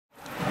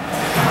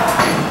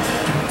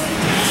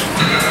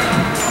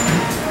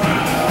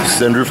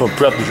is Andrew from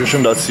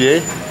prepnutrition.ca.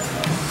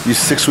 He's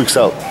 6 weeks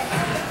out.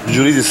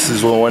 Usually this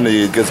is when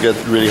it gets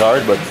really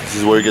hard, but this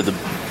is where you get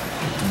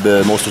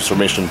the most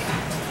information.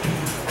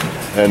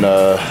 And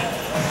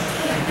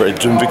we're at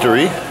Gym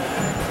Victory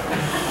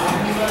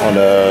on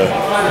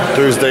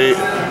Thursday,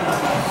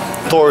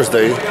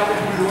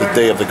 the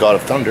day of the God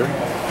of Thunder.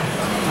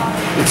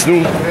 It's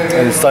noon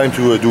and it's time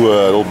to do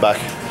a little back.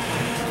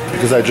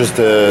 Because I just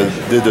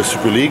did the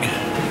Super League,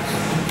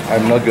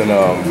 I'm not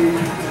gonna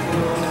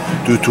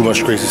do too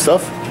much crazy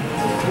stuff.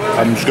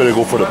 I'm just gonna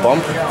go for the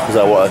pump because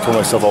I told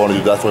myself I want to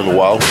do that for a little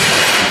while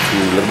to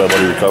let my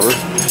body recover.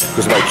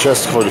 Because my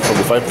chest from the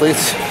 5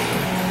 plates,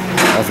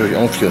 I don't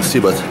know if you can see,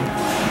 but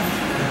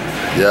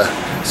yeah,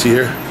 see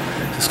here,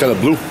 it's kind of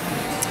blue.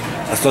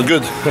 That's not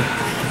good.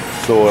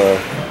 So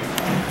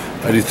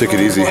I need to take it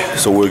easy.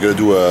 So we're gonna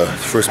do a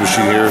first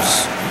machine here,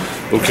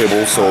 little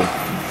cable. So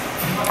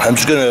I'm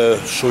just gonna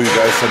show you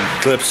guys some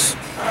clips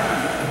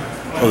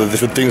of the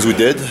different things we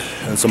did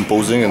and some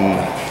posing, and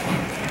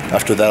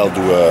after that I'll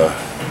do a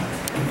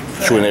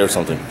Q&A or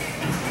something.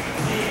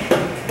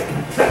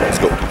 Let's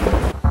go.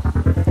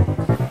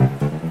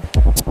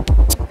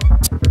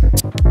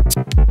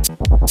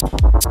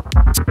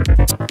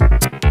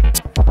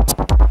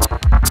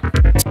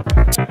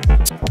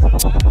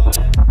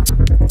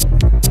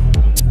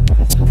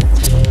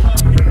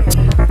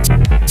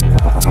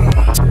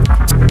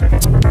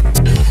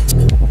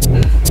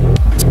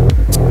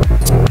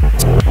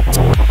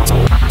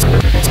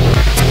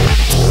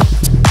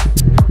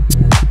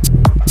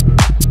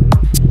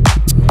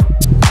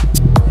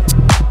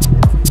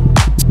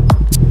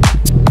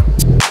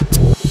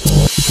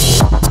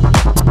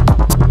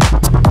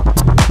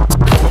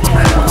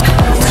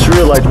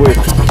 Lightweight.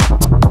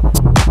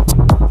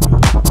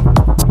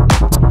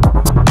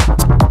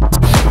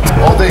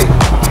 All day.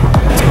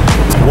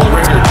 One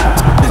record.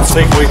 It's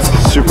fake weight.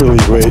 Super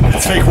league weight.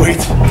 It's fake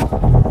weight.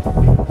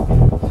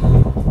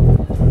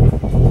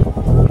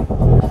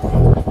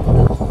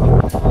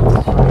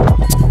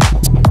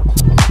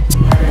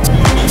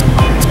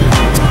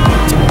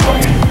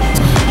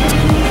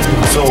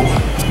 So,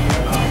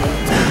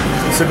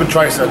 simple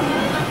tricep.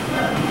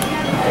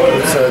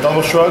 It's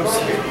double shrugs,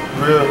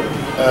 rear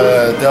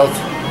delt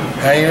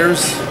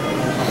hangers,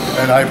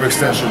 and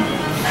hyperextension.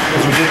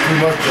 Because we did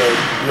pretty much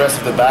the rest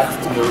of the back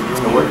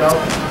during the workout.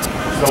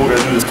 So we're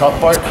going to do the top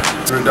part,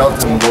 rear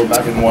delt, and go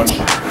back in one.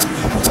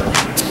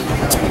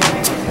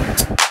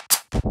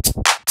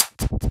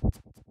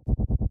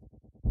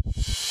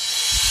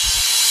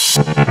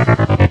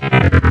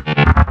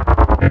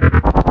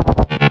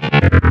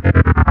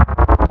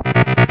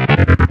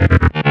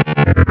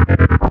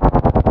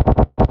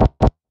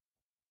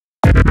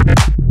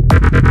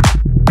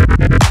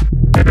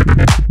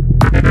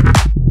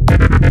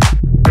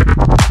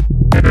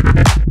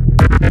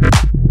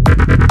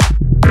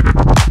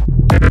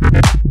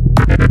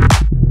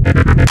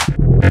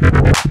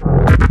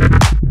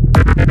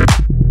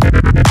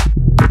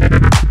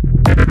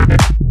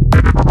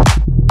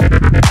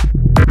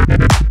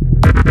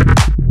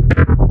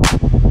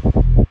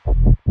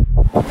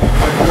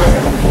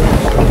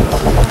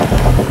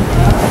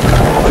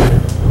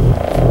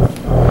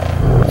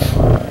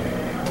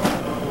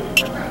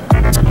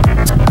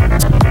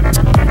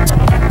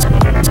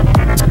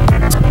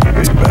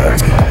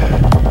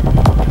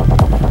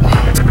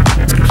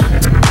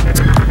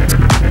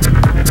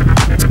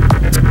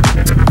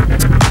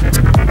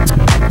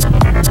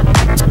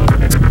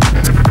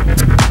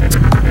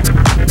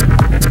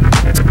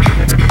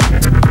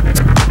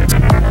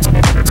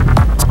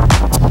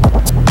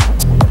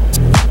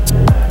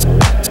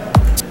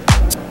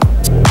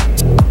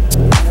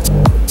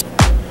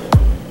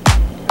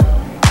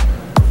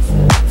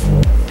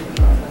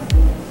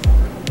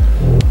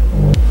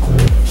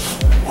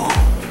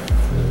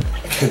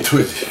 Can't do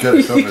it. You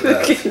gotta cover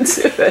that. You can do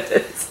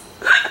it.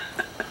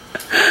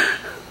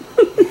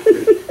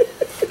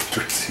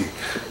 Tracy.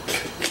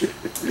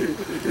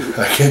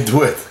 I can't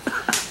do it.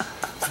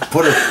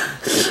 Put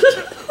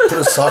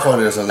a sock on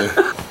it or something.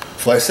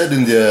 So I said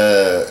in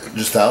the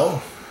just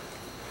now.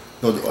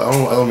 No, I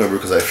don't remember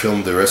because I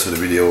filmed the rest of the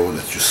video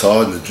that you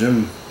saw in the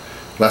gym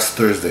last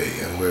Thursday,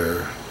 and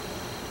we're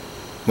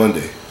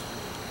Monday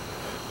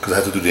because I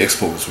had to do the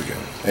expo this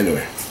weekend.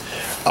 Anyway,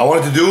 I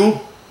wanted to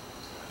do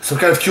some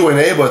kind of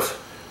Q&A, but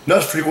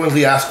not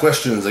frequently asked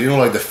questions. You know,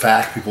 like the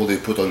fact people they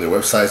put on their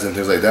websites and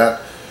things like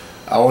that.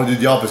 I want to do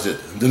the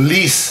opposite, the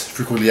least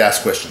frequently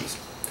asked questions.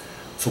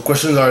 So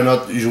questions are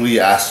not usually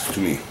asked to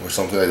me or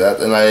something like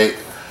that, and I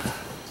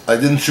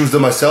didn't choose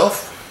them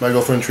myself. My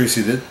girlfriend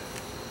Tracy did.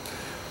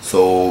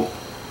 So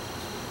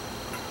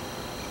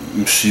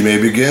she may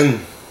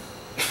begin.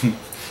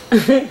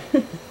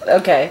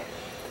 Okay,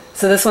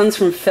 so this one's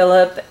from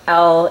Philip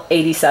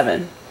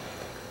L87.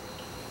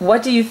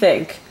 What do you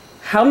think?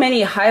 How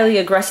many highly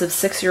aggressive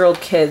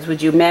 6-year-old kids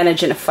would you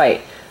manage in a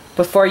fight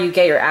before you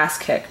get your ass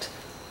kicked?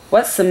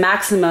 What's the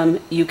maximum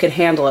you could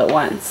handle at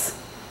once?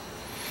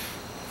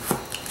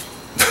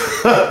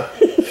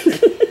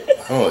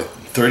 Oh,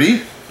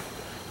 30?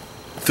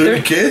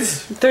 30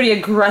 kids? 30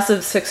 aggressive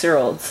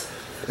 6-year-olds.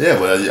 Yeah,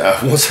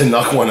 but once I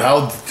knock one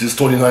out, there's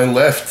 29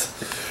 left.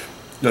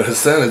 You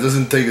understand? It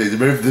doesn't take.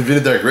 Even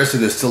if they're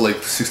aggressive, they're still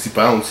like 60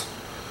 pounds.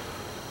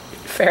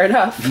 Fair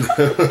enough.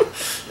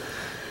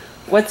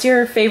 What's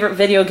your favorite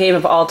video game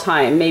of all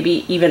time?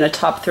 Maybe even a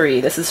top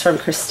 3. This is from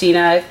Christian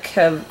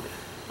K.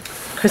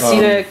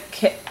 Vamsdal.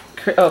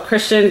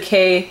 Christian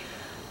K.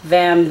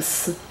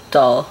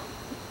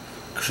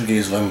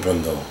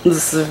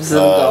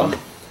 Vamsdal.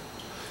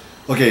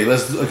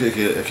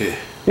 Okay.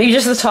 Maybe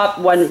just the top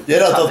one. Yeah,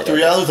 no, top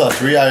 3. I'll do top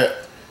 3.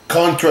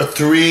 Contra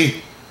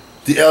 3,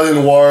 the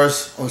Alien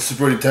Wars on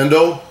Super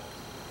Nintendo.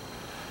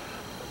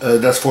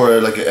 That's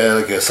for like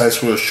a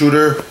side-scroller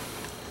shooter.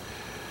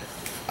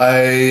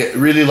 I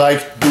really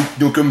like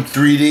Duke Nukem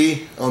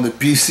 3D on the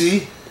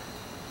PC.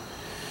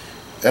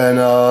 And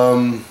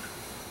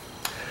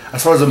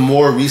as far as a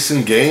more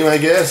recent game, I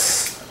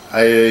guess,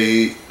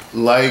 I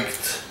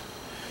liked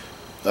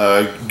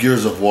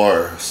Gears of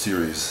War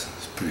series.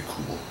 It's pretty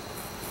cool.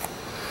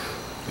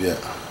 Yeah.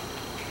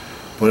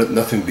 But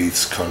nothing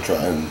beats Contra.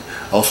 And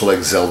I also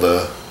like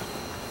Zelda,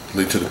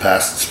 Link to the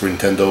Past, Super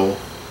Nintendo.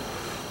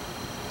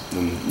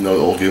 And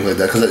old games like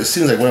that. Because it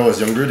seems like when I was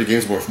younger, the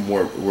games were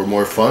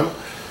more fun.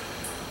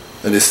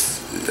 And I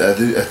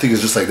think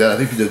it's just like that. I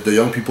think the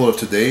young people of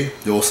today,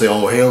 they will say,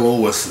 oh, Halo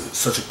was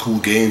such a cool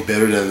game,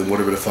 better than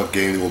whatever the fuck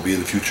game it will be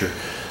in the future.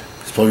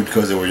 It's probably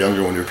because they were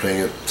younger when they were playing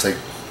it. It's like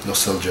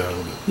nostalgia a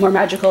little bit. More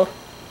magical.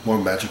 More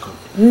magical.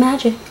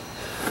 Magic.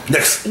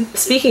 Next.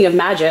 Speaking of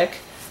magic,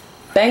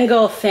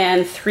 Bengal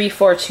fan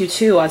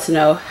 3422 wants to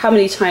know, how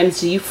many times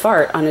do you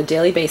fart on a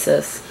daily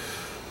basis?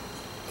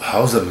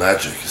 How's that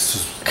magic?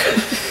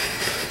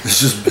 It's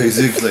just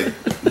basic, like,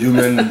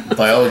 human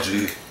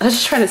biology. I was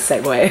just trying to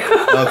segue.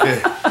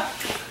 Okay.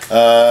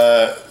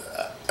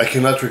 I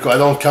cannot recall. I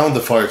don't count the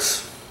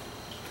farts.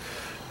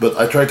 But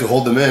I try to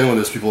hold them in when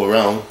there's people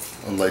around,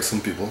 unlike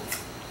some people.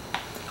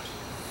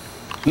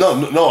 No,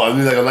 I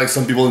mean, like, unlike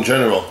some people in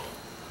general.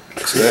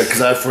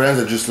 Because I have friends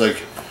that just,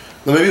 like...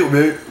 Maybe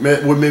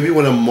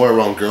when I'm more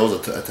around girls,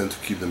 I tend to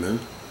keep them in.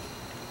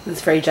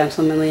 That's very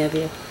gentlemanly of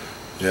you.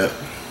 Yeah.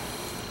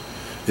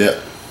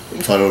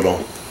 So I don't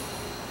know.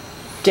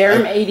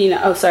 Darum89.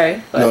 Oh,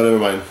 sorry. What? No, never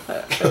mind.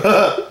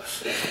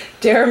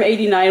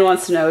 Darum89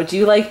 wants to know, do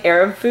you like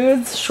Arab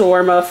foods?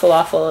 Shawarma,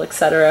 falafel,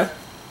 etc.?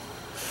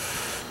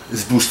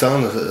 Is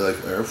Bustan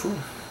like Arab food?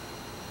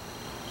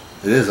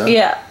 It is, huh?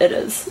 Yeah, it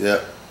is. Yeah.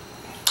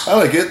 I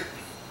like it.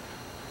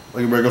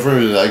 Like, my girlfriend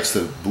really likes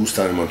the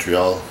Bustan in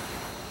Montreal.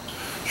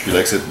 She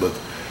likes it, but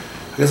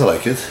I guess I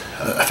like it.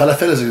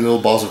 Falafel is like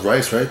little balls of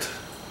rice, right?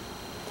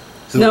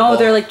 No,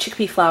 they're like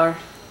chickpea flour.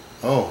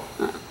 Oh,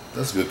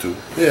 that's good too.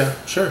 Yeah,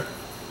 sure.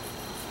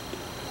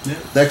 Yeah.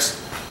 Next.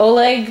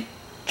 Oleg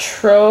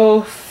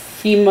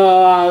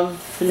Trofimov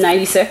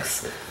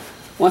 96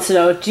 wants to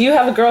know, do you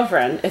have a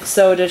girlfriend? If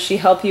so, does she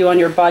help you on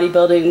your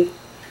bodybuilding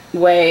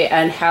way,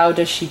 and how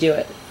does she do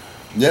it?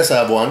 Yes, I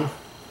have one.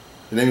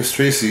 Her name is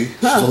Tracy.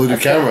 She's holding the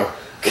camera.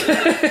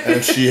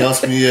 And she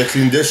helps me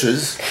clean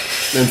dishes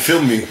and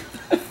film me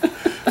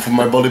for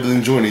my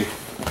bodybuilding journey.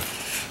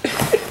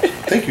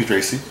 Thank you,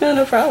 Tracy.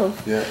 No problem.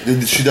 Yeah,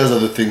 she does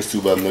other things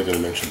too, but I'm not going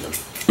to mention them.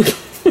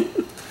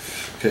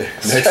 Okay,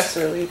 next. Stress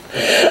relief.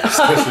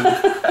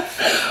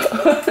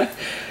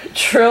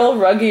 Trill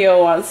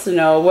Ruggio wants to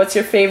know, what's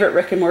your favorite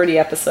Rick and Morty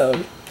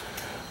episode?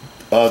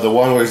 The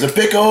one where he's a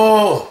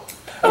pickle!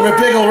 I'm a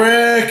pickle,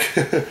 Rick!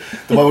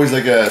 The one where he's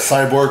like a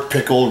cyborg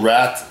pickle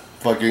rat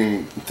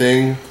fucking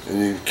thing,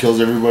 and he kills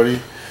everybody.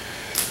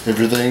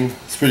 Everything.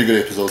 It's a pretty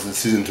good episode. It's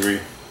season 3.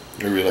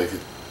 I really like it.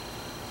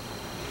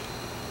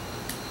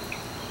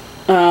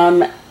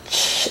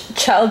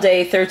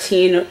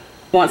 Chalday13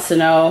 wants to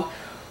know,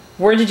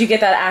 where did you get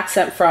that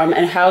accent from,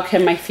 and how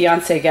can my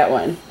fiance get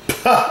one?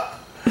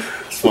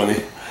 It's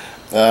funny.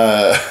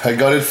 I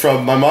got it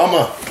from my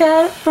mama.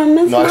 Got it from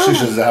his mama. No, actually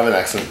she doesn't have an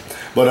accent.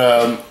 But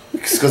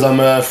it's because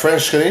I'm a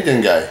French-Canadian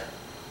guy.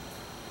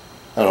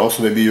 I don't know,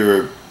 so maybe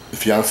your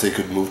fiance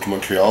could move to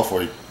Montreal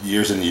for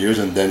years and years,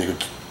 and then you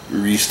could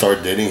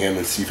restart dating him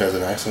and see if he has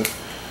an accent.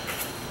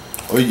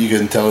 Or you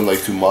can tell him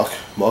like to mock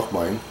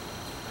mine.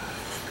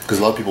 Because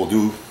a lot of people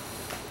do.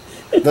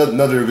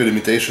 Not very good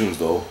imitations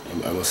though,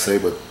 I must say,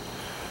 but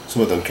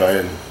some of them try,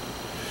 and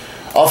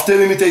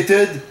often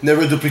imitated,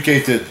 never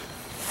duplicated.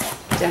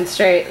 Damn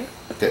straight.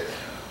 Okay.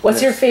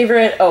 What's your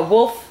favorite? Oh,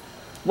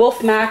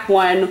 Wolf Mac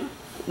 1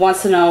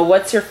 wants to know,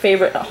 what's your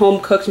favorite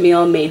home cooked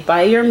meal made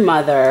by your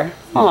mother?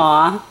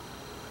 Aww.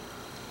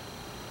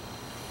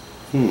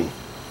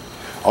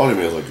 All the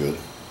meals are good.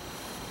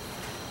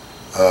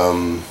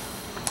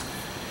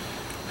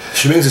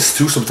 She makes a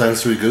stew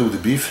sometimes really good with the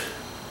beef,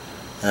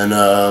 and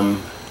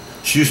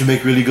she used to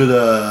make really good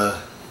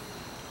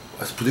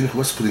what's pudding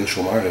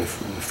chômeur in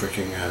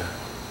freaking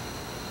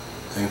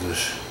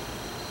English?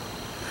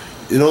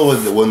 You know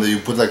when you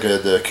put like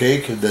the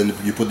cake, and then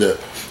you put the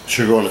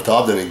sugar on the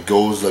top, then it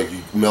goes like,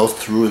 it melts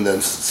through and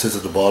then sits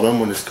at the bottom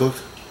when it's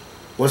cooked.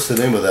 What's the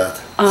name of that?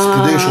 It's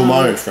pudding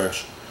chômeur in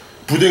French.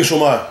 Pudding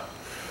chômeur.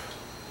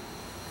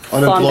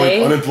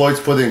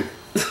 Unemployed pudding.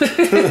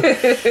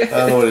 I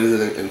don't know what it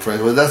is in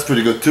French, but that's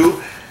pretty good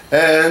too.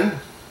 And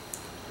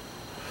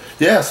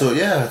yeah, so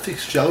yeah, I think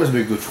she always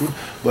makes good food.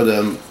 But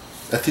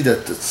I think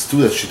that the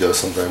stew that she does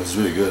sometimes is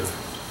really good.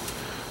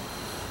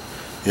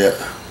 Yeah.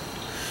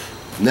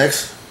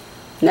 Next.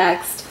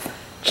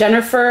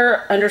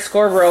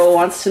 Jennifer_Rowe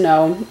wants to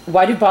know,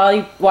 why do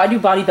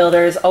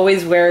bodybuilders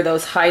always wear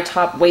those high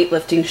top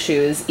weightlifting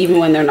shoes even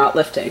when they're not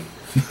lifting?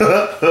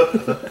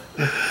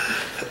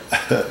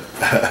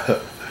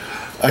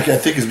 I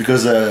think it's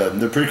because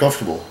they're pretty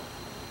comfortable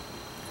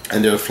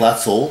and they're flat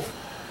sole,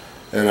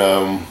 and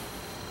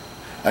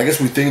I guess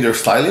we think they're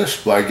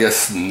stylish, but I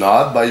guess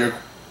not by your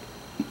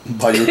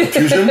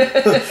confusion.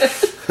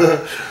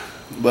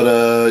 But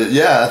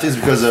yeah, I think it's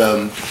because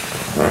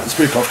it's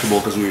pretty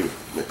comfortable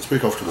it's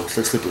pretty comfortable. It's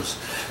like slippers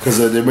because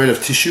they're made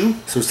of tissue,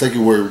 so it's like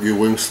you're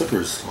wearing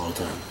slippers all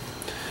the time.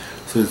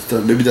 So it's,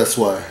 maybe that's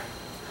why.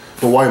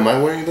 But why am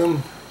I wearing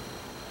them?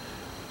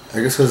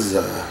 I guess because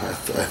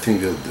I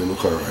think they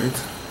look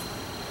alright.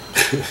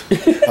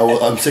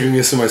 I'm second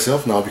guessing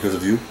myself now because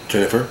of you,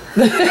 Jennifer.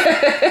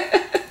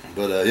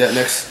 But yeah,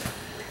 next.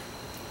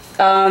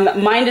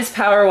 Mind is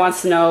Power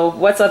wants to know,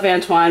 what's up,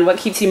 Antoine? What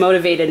keeps you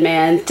motivated,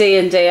 man? Day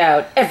in, day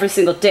out, every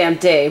single damn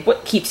day.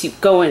 What keeps you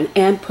going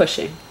and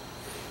pushing?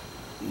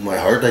 My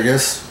heart, I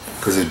guess,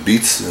 because it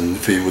beats, and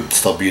if it would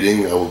stop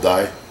beating, I will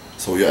die.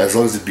 So yeah, as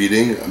long as it's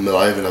beating, I'm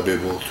alive and I'll be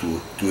able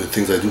to do the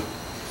things I do.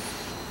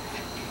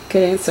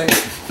 Good answer.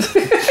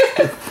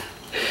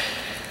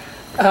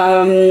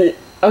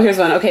 Oh, here's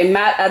one. Okay,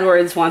 Matt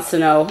Edwards wants to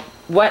know,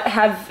 what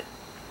have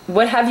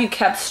you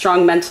kept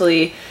strong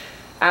mentally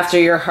after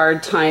your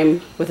hard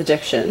time with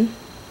addiction?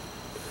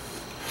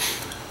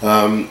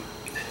 I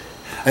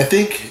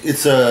think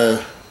it's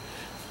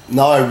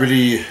now I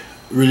really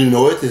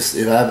know it. Is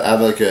if I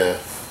have like a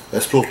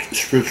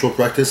spiritual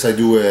practice I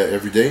do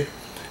every day.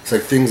 It's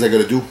like things I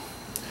gotta do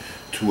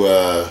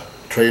to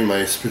train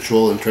my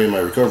spiritual and train my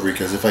recovery,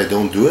 because if I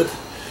don't do it,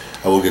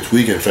 I will get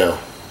weak and fail.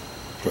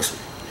 Trust me.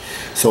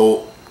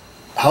 So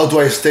how do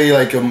I stay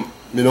like on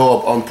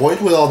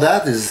point with all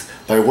that? Is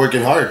by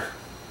working hard,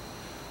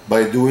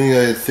 by doing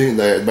a thing,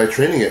 by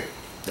training it.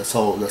 That's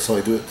how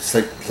I do it. It's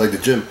like the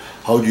gym.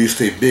 How do you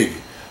stay big?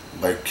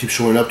 By keep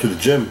showing up to the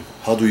gym.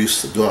 How do I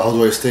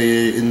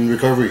stay in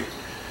recovery?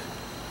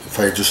 If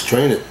I just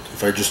train it.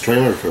 If I just train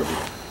my recovery.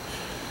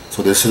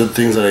 So there's certain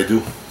things that I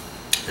do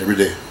every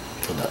day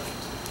for that.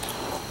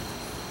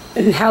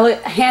 And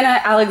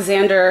Hannah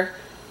Alexander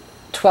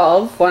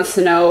 12 wants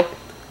to know,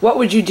 what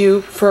would you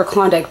do for a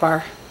Klondike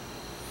bar?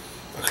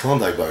 A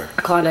Klondike bar?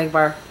 A Klondike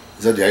bar.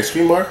 Is that the ice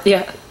cream bar?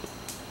 Yeah.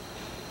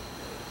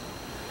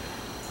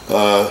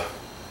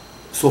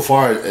 So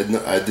far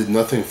I did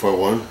nothing for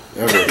one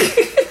ever.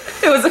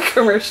 It was a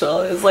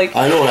commercial. It was like,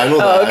 I know that.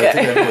 Oh, okay. I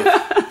think I know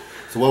it.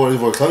 So what would you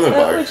do for a Klondike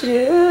bar? What would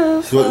you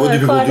do? So what do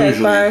people do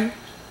usually bar?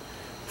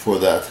 For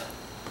that?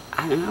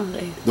 I don't know.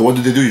 What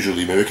do they do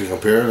usually? Maybe we can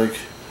compare. Like,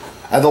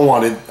 I don't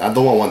want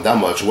one that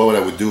much. What would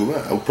I would do?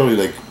 I would probably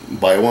like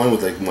buy one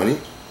with like money.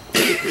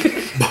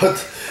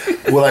 But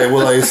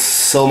will I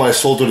sell my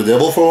soul to the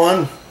devil for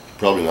one?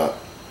 Probably not.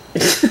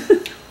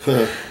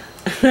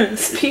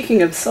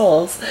 Speaking of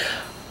souls,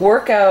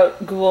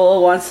 Workout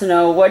Ghoul wants to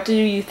know, what do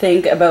you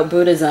think about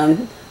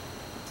Buddhism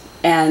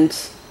and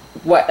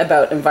what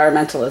about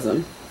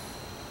environmentalism?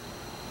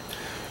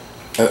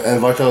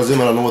 Environmentalism,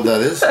 I don't know what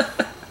that is.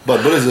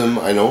 But Buddhism,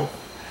 I know.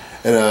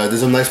 And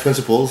there's some nice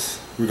principles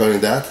regarding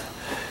that.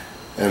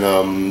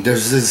 And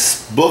there's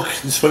this book.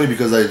 It's funny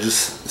because I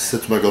just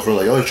said to my girlfriend,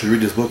 like, oh, you should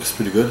read this book. It's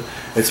pretty good.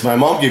 It's my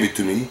mom gave it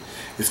to me.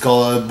 It's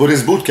called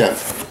Buddhist Boot Camp.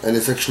 And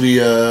it's actually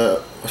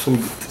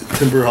some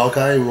Timber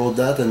Hawkeye wrote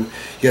that. And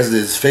he has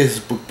this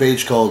Facebook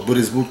page called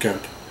Buddhist Boot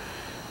Camp.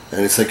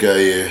 And it's like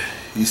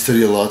he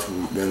studied a lot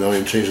and now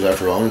he changed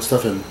life around and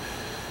stuff. And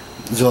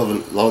there's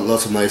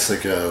lots of nice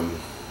like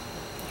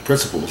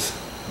principles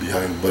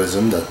behind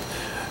Buddhism that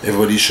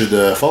everybody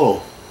should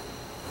follow.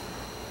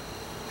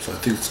 So I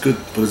think it's good.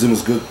 Buddhism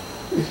is good.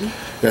 Mm-hmm.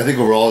 Yeah, I think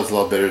overall it's a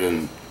lot better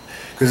than,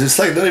 because it's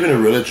like not even a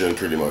religion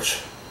pretty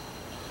much.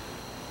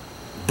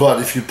 But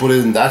if you put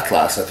it in that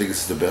class, I think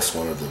it's the best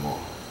one of them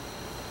all.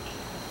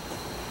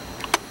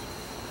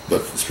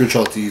 But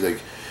spirituality,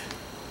 like,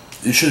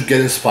 you should get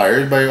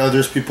inspired by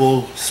others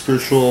people's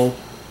spiritual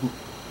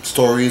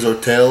stories or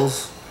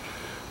tales,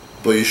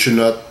 but you should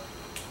not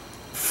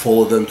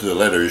follow them to the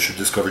letter. You should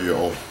discover your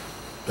own.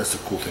 That's the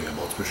cool thing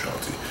about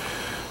spirituality.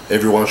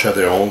 Everyone should have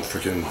their own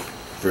freaking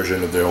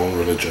version of their own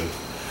religion.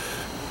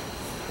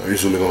 Are you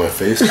zooming on my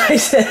face? I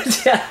said,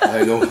 yeah.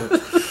 I know.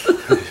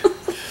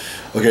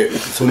 Okay,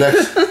 so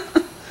next.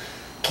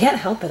 Can't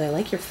help it, I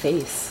like your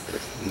face.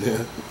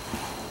 Yeah.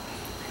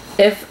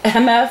 If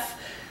MF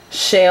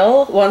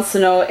Shale wants to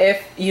know,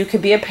 if you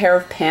could be a pair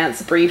of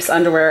pants, briefs,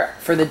 underwear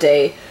for the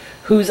day,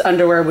 whose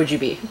underwear would you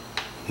be?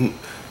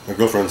 My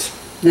girlfriend's.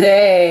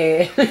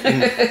 Hey!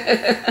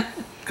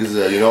 Because,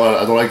 I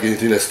don't like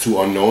anything that's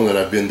too unknown, and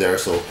I've been there,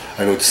 so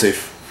I know it's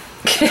safe.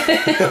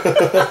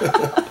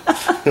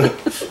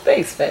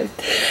 Thanks, babe.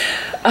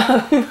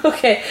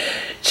 Okay.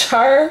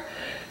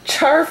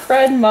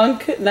 Charfred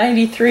Monk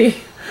 93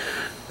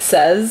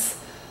 says,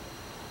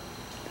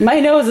 my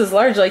nose is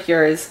large like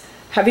yours.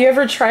 Have you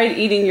ever tried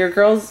eating your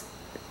girl's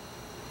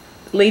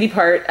lady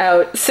part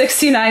out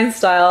 69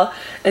 style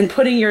and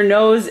putting your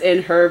nose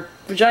in her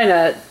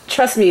vagina?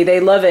 Trust me, they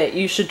love it.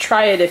 You should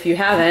try it if you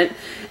haven't.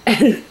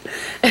 And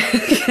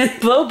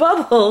blow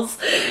bubbles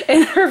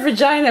in her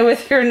vagina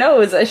with your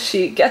nose as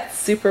she gets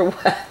super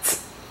wet.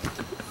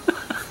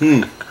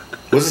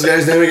 What's this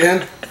guy's name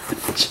again?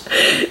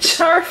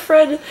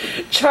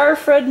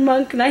 Charfred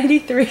Monk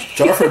 93.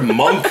 Charfred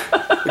Monk?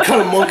 What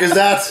kind of monk is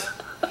that?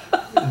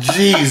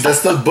 Jeez,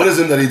 that's not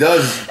Buddhism that he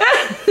does.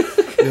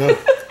 You know,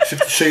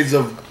 50 Shades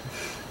of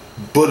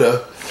Buddha,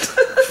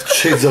 50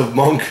 Shades of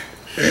Monk.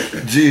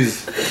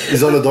 Jeez,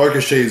 he's on the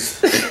darker shades.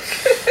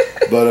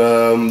 But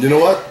you know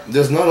what?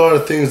 There's not a lot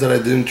of things that I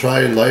didn't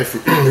try in life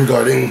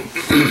regarding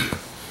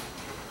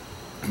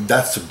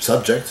that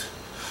subject,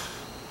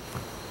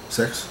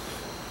 sex.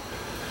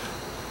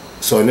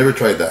 So I never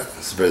tried that.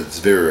 It's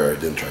very rare I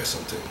didn't try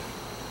something.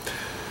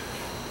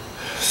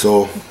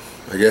 So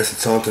I guess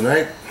it's on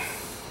tonight.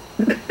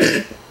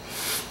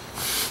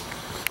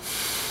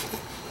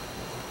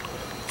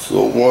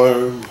 So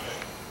warm.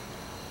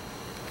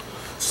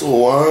 So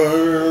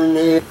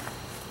warm.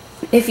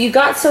 If you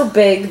got so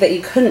big that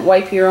you couldn't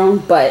wipe your own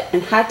butt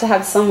and had to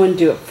have someone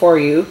do it for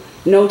you,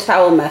 no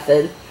towel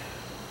method,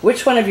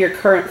 which one of your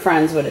current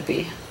friends would it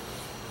be?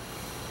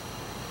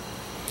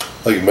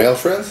 Like male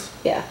friends?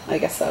 Yeah, I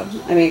guess so.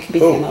 I mean, it could be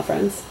female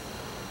friends.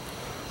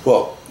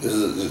 Well, I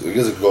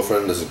guess a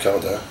girlfriend doesn't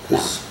count, huh?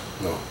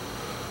 No.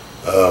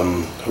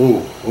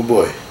 Oh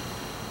boy.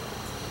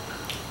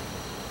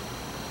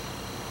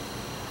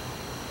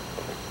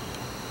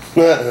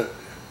 I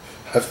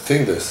have to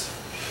think this.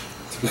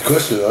 It's a good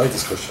question. I like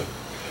this question.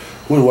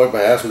 Who would wipe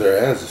my ass with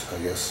their hands, I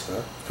guess.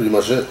 Huh? Pretty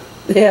much it.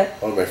 Yeah.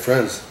 One of my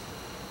friends.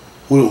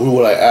 Who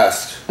would I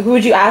ask? Who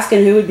would you ask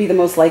and who would be the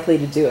most likely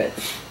to do it?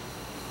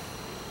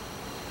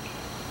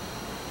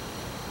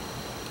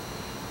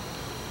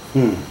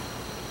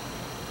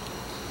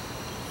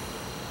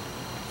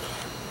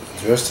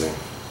 Interesting.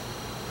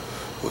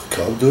 Would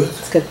Cobb do it?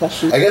 That's a good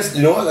question. I guess,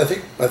 you know what, I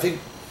think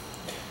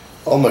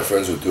all my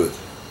friends would do it.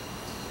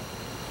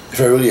 If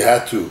I really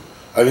had to.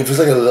 I mean, if it's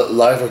like a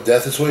life or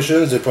death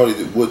situation, they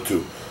probably would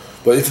too.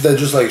 But if they're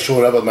just like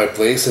showing up at my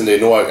place and they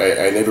know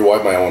I never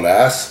wipe my own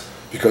ass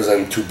because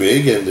I'm too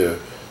big, and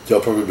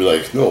they'll probably be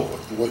like, no,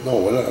 I'm not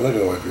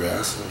gonna wipe your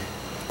ass.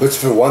 But it's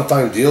for a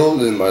one-time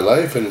deal in my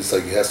life, and it's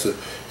like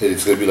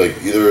it's gonna be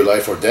like either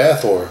life or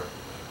death or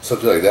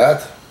something like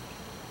that.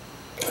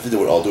 I think they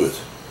would all do it.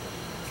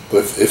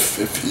 But if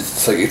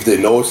it's like, if they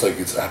know it's like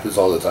it happens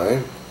all the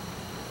time,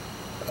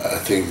 I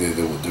think they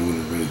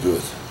wouldn't really do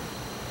it.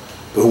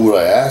 But who would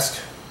I ask?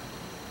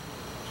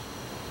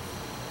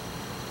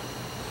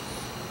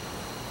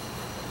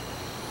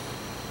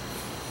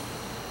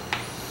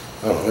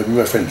 I don't know, maybe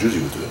my friend Juji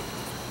would do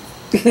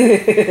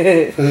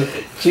it.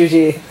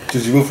 Juji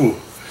Mufu.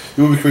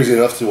 He would be crazy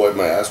enough to wipe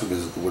my ass with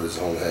his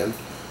own hand.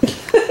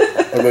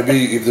 Or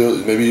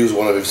maybe use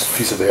one of his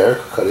piece of hair,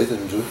 cut it,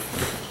 and do it.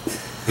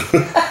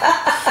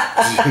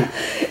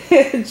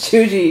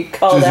 Juji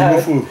called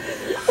out. Mufu.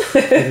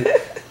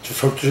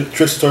 From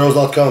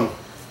trickstutorials.com.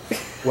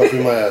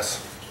 Wiping my ass.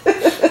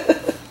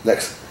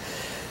 Next.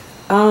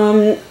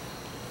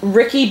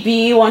 Ricky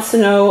B wants to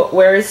know,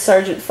 where is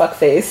Sergeant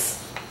Fuckface?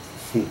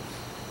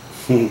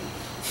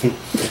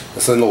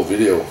 That's an old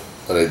video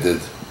that I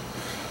did.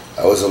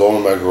 I was alone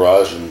in my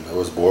garage and I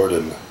was bored,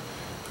 and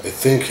I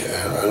think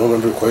I don't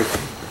remember quite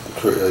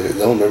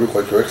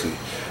correctly.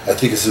 I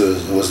think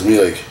it was me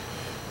like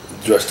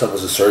dressed up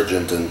as a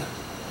sergeant and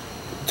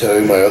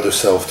telling my other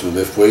self to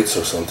lift weights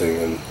or something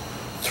and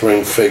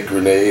throwing fake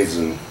grenades,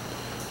 and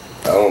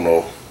I don't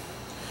know.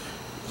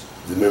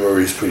 The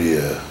memory is pretty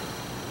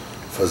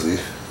fuzzy.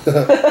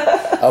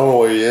 I don't know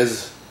where he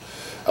is.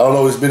 I don't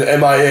know. He's been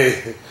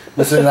MIA,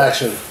 missing in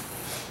action.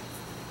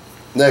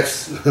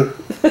 Next.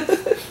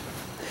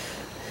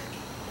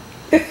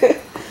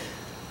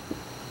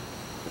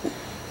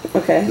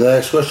 Okay. The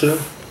next question.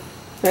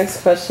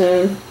 Next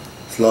question.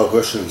 It's a lot of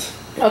questions.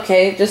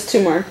 Okay, just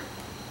two more.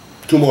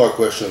 Two more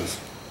questions.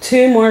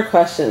 Two more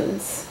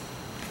questions.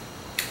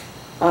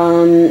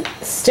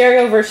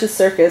 Stereo versus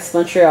Circus,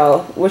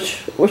 Montreal.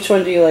 Which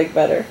one do you like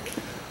better?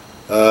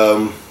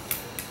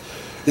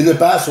 In the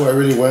past, when I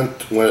really went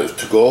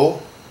to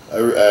go, I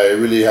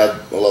really had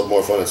a lot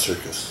more fun at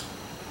Circus.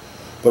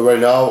 But right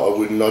now, I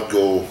would not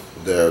go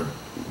there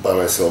by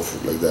myself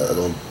like that. I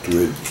don't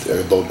do it.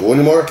 I don't go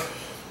anymore,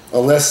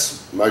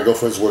 unless my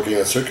girlfriend's working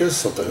at Circus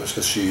sometimes,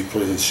 because she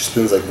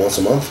spends like once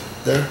a month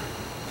there.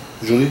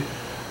 Usually,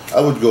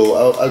 I would go.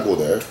 I'll go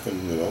there,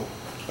 and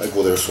I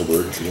go there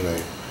sober and clean.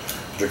 I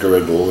drink a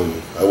Red Bull,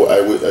 and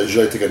I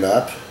usually take a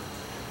nap,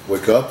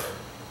 wake up,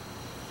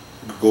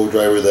 go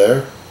driver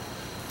there,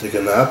 take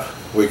a nap,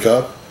 wake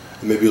up,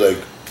 and maybe like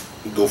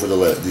go for the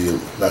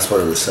last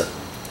part of the set.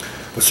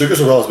 But Circus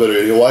overall is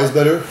better. You know why it's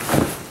better?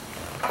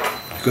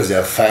 Because they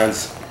have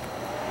fans.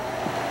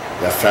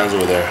 They have fans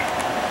over there.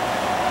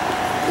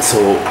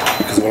 So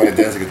Because when I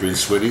dance, I get really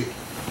sweaty,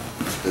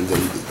 and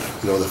then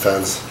the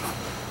fans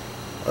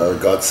are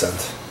God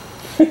sent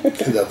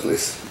in that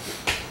place.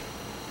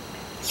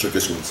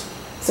 Circus wins.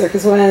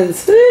 Circus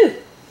wins.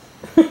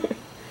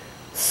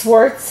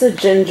 Swartz a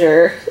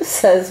Ginger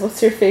says,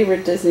 "What's your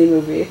favorite Disney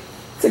movie?"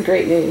 It's a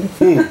great name.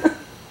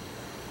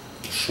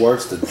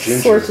 Schwartz the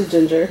Ginger. Swartz a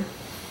Ginger.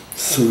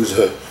 So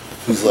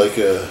he's like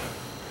a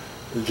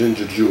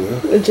ginger Jew,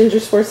 huh? A Ginger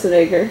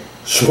Schwarzenegger.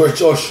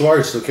 Schwartz, oh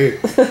Schwartz, okay.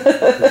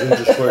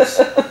 Ginger Schwartz.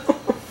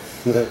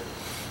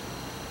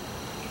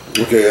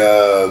 Okay,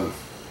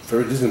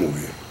 favorite Disney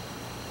movie.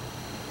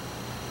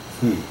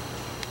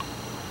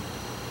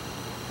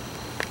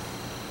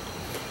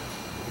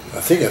 I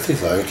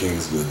think Lion King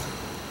is good.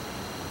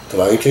 The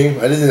Lion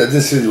King? I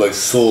didn't see it like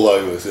so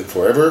long. I said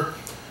forever,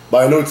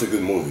 but I know it's a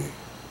good movie.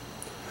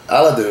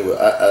 Aladdin,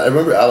 I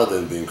remember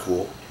Aladdin being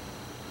cool,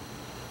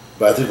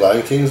 but I think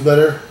Lion King is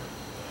better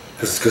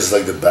because it's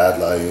like the bad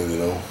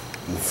lion,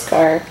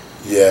 Scar.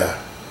 Yeah,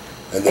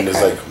 and then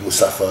there's like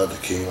Mustafa, the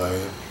king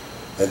lion,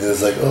 and then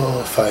it's like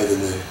fight,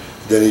 and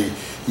then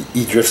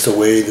he drifts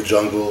away in the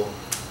jungle,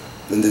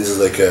 and there's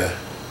like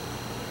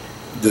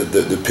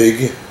the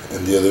pig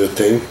and the other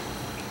thing.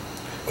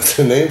 What's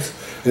their names?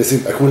 And they sing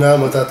Akuna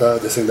Matata.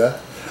 They sing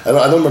that. I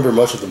don't remember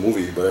much of the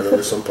movie, but I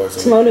remember some parts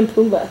of it. Timon and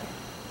Pumbaa.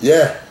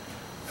 Yeah,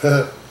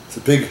 it's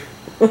a pig,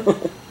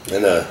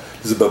 and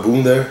there's a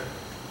baboon there.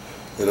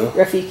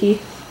 Rafiki.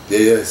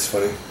 Yeah, it's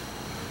funny.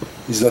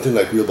 He's nothing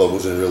like real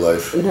baboons in real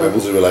life. No.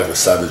 Baboons in real life are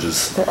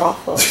savages. They're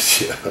awful.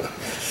 Yeah,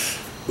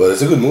 but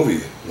it's a good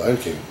movie, Lion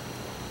King.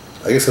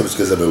 I guess it's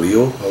because I'm a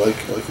Leo. I like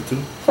it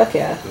too. Fuck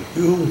yeah. Like,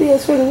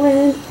 Leo's for the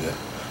win. Yeah.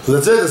 So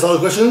that's it. That's all the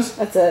questions.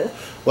 That's it.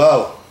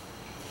 Wow.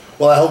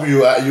 Well, I hope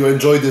you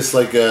enjoyed this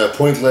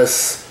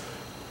pointless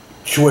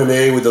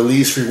Q&A with the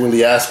least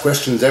frequently asked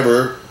questions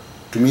ever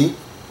to me.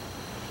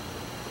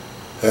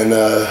 And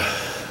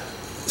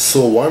it's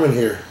so warm in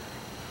here.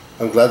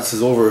 I'm glad this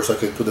is over so I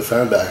can put the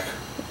fan back.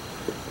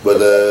 But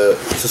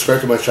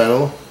subscribe to my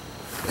channel.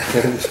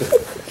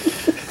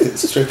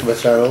 Subscribe to my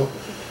channel.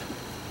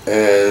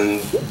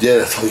 And yeah,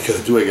 that's all you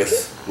gotta do, I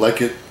guess.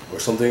 Like it or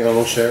something. I don't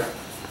know, share.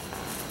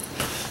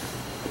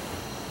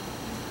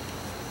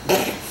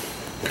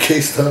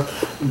 Okay, stop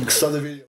the video.